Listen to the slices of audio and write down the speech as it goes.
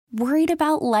Worried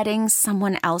about letting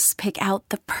someone else pick out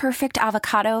the perfect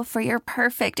avocado for your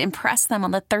perfect impress them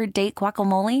on the third date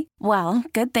guacamole? Well,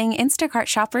 good thing Instacart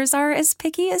shoppers are as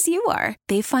picky as you are.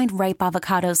 They find ripe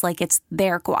avocados like it's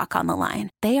their guac on the line.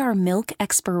 They are milk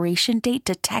expiration date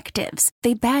detectives.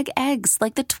 They bag eggs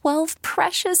like the 12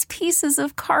 precious pieces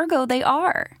of cargo they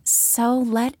are. So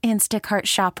let Instacart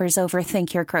shoppers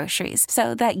overthink your groceries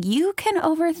so that you can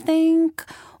overthink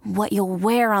what you'll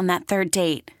wear on that third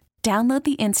date. Download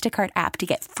the Instacart app to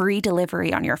get free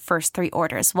delivery on your first 3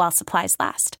 orders while supplies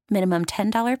last. Minimum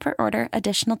 $10 per order.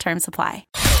 Additional terms apply.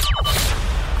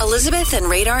 Elizabeth and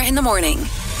Radar in the morning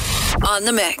on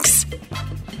the Mix.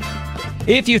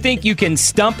 If you think you can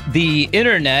stump the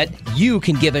internet, you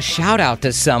can give a shout out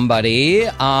to somebody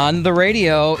on the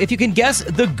radio. If you can guess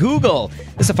the Google.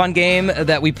 This is a fun game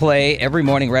that we play every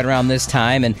morning right around this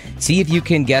time, and see if you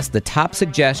can guess the top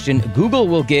suggestion Google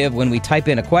will give when we type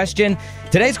in a question.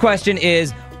 Today's question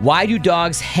is, why do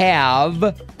dogs have...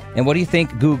 And what do you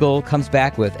think Google comes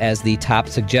back with as the top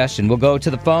suggestion? We'll go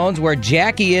to the phones where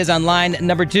Jackie is on line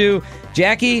number 2.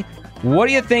 Jackie, what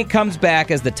do you think comes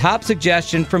back as the top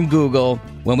suggestion from Google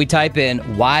when we type in,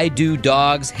 why do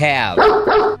dogs have?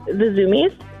 The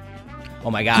Zoomies.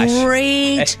 Oh my gosh.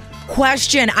 Great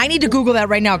question. I need to Google that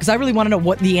right now because I really want to know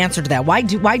what the answer to that. Why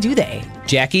do they?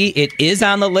 Jackie, it is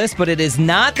on the list, but it is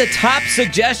not the top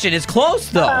suggestion. It's close,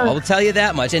 though. I will tell you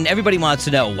that much. And everybody wants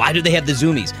to know, why do they have the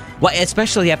Zoomies? Why,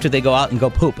 especially after they go out and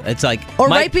go poop. It's like... Or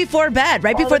right before bed,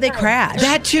 right before they crash.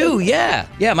 That too, yeah.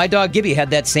 Yeah, my dog Gibby had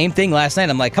that same thing last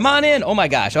night. I'm like, come on in. Oh my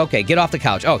gosh. Okay, get off the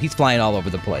couch. Oh, he's flying all over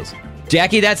the place.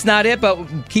 Jackie, that's not it, but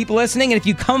keep listening. And if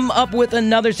you come up with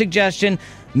another suggestion,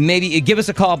 maybe give us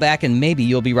a call back and maybe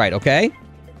you'll be right, okay?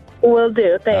 Will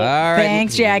do. Thanks. All right.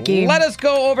 Thanks, Jackie. Let us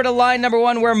go over to line number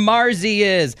 1 where Marzi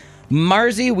is.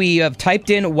 Marzi, we have typed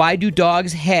in why do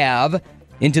dogs have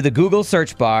into the Google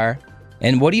search bar.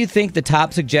 And what do you think the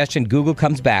top suggestion Google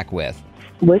comes back with?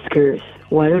 Whiskers.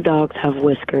 Why do dogs have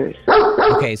whiskers?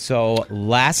 Okay, so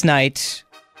last night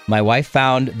my wife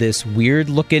found this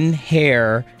weird-looking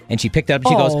hair, and she picked it up and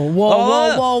she goes,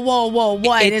 whoa.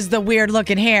 What is the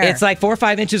weird-looking hair? It's like 4 or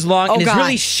 5 inches long, and it's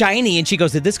really shiny. And she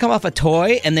goes, did this come off a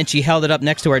toy? And then she held it up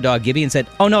next to our dog, Gibby, and said,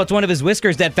 oh, no, it's one of his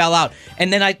whiskers that fell out.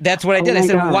 And then that's what I did. I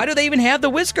said, why do they even have the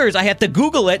whiskers? I had to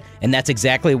Google it, and that's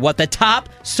exactly what the top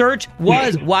search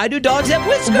was. Why do dogs have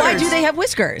whiskers? Why do they have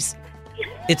whiskers?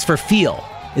 It's for feel.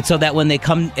 It's so that when they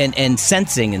come and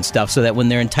sensing and stuff, so that when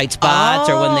they're in tight spots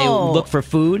or when they look for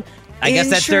food, I guess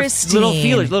that's their little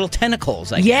feelers, little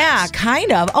tentacles, I guess. Yeah,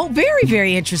 kind of. Oh, very,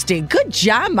 very interesting. Good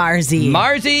job, Marzi.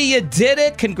 Marzi, you did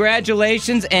it.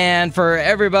 Congratulations. And for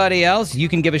everybody else, you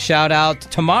can give a shout out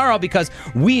tomorrow because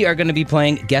we are going to be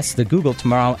playing Guess the Google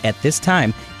tomorrow at this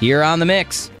time here on The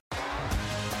Mix.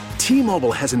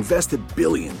 T-Mobile has invested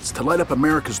billions to light up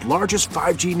America's largest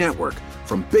 5G network,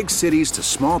 from big cities to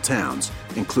small towns,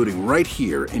 including right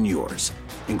here in yours.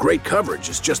 And great coverage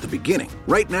is just the beginning.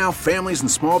 Right now, families and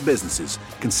small businesses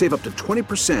can save up to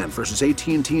 20% versus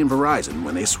AT&T and Verizon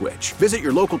when they switch. Visit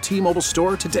your local T-Mobile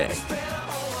store today.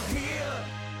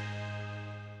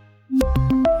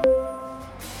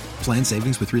 Plan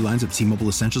savings with 3 lines of T-Mobile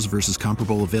Essentials versus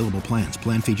comparable available plans.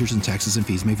 Plan features and taxes and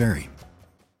fees may vary.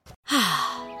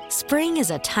 Spring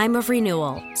is a time of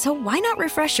renewal, so why not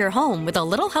refresh your home with a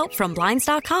little help from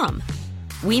Blinds.com?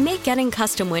 We make getting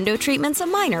custom window treatments a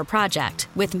minor project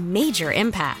with major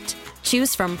impact.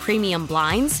 Choose from premium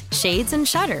blinds, shades, and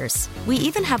shutters. We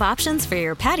even have options for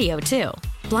your patio, too.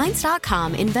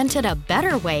 Blinds.com invented a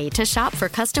better way to shop for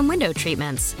custom window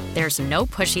treatments. There's no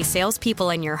pushy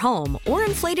salespeople in your home or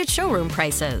inflated showroom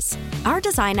prices. Our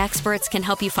design experts can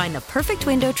help you find the perfect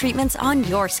window treatments on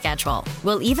your schedule.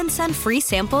 We'll even send free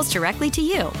samples directly to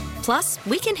you. Plus,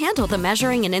 we can handle the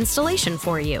measuring and installation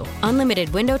for you. Unlimited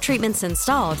window treatments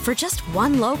installed for just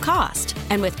one low cost.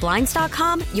 And with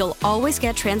Blinds.com, you'll always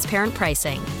get transparent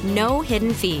pricing. No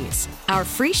hidden fees. Our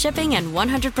free shipping and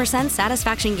 100%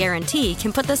 satisfaction guarantee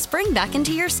can put the spring back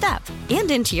into your step and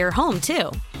into your home,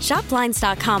 too. Shop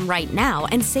Blinds.com right now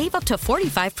and save up to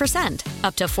 45%.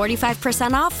 Up to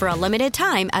 45% off for a limited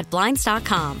time at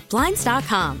Blinds.com.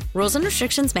 Blinds.com. Rules and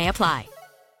restrictions may apply.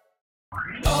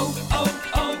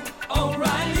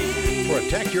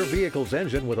 Protect your vehicle's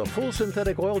engine with a full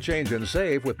synthetic oil change and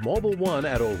save with Mobil 1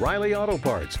 at O'Reilly Auto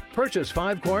Parts. Purchase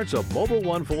 5 quarts of Mobil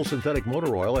 1 full synthetic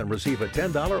motor oil and receive a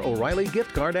 $10 O'Reilly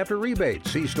gift card after rebate.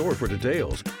 See store for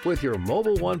details. With your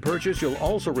Mobil 1 purchase, you'll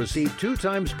also receive 2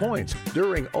 times points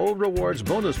during O Rewards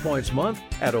Bonus Points Month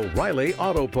at O'Reilly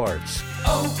Auto Parts.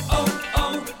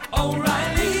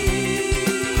 O'Reilly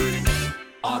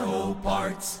Auto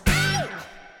Parts.